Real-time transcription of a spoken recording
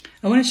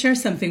I want to share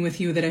something with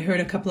you that I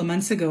heard a couple of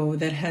months ago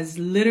that has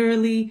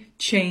literally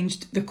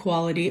changed the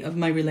quality of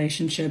my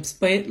relationships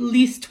by at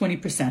least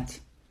 20%.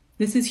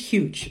 This is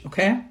huge,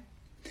 okay?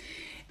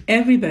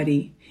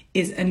 Everybody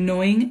is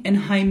annoying and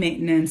high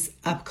maintenance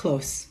up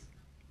close.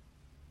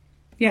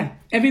 Yeah,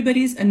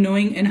 everybody's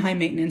annoying and high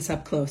maintenance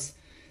up close.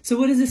 So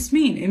what does this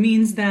mean? It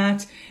means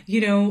that,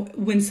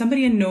 when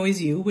somebody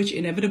annoys you, which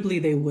inevitably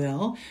they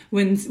will,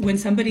 when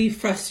somebody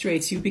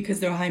frustrates you because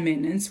they're high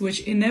maintenance,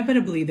 which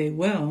inevitably they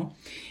will,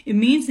 it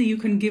means that you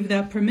can give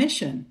that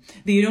permission,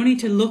 that you don't need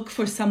to look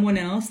for someone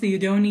else, that you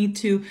don't need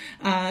to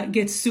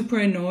get super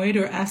annoyed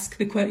or ask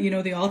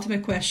the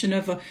ultimate question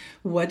of,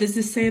 what does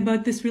this say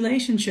about this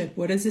relationship?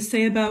 What does this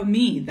say about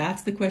me?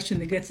 That's the question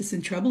that gets us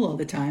in trouble all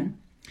the time.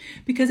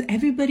 Because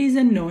everybody's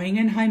annoying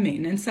and high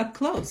maintenance up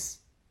close.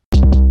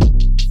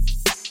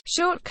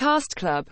 Shortcast Club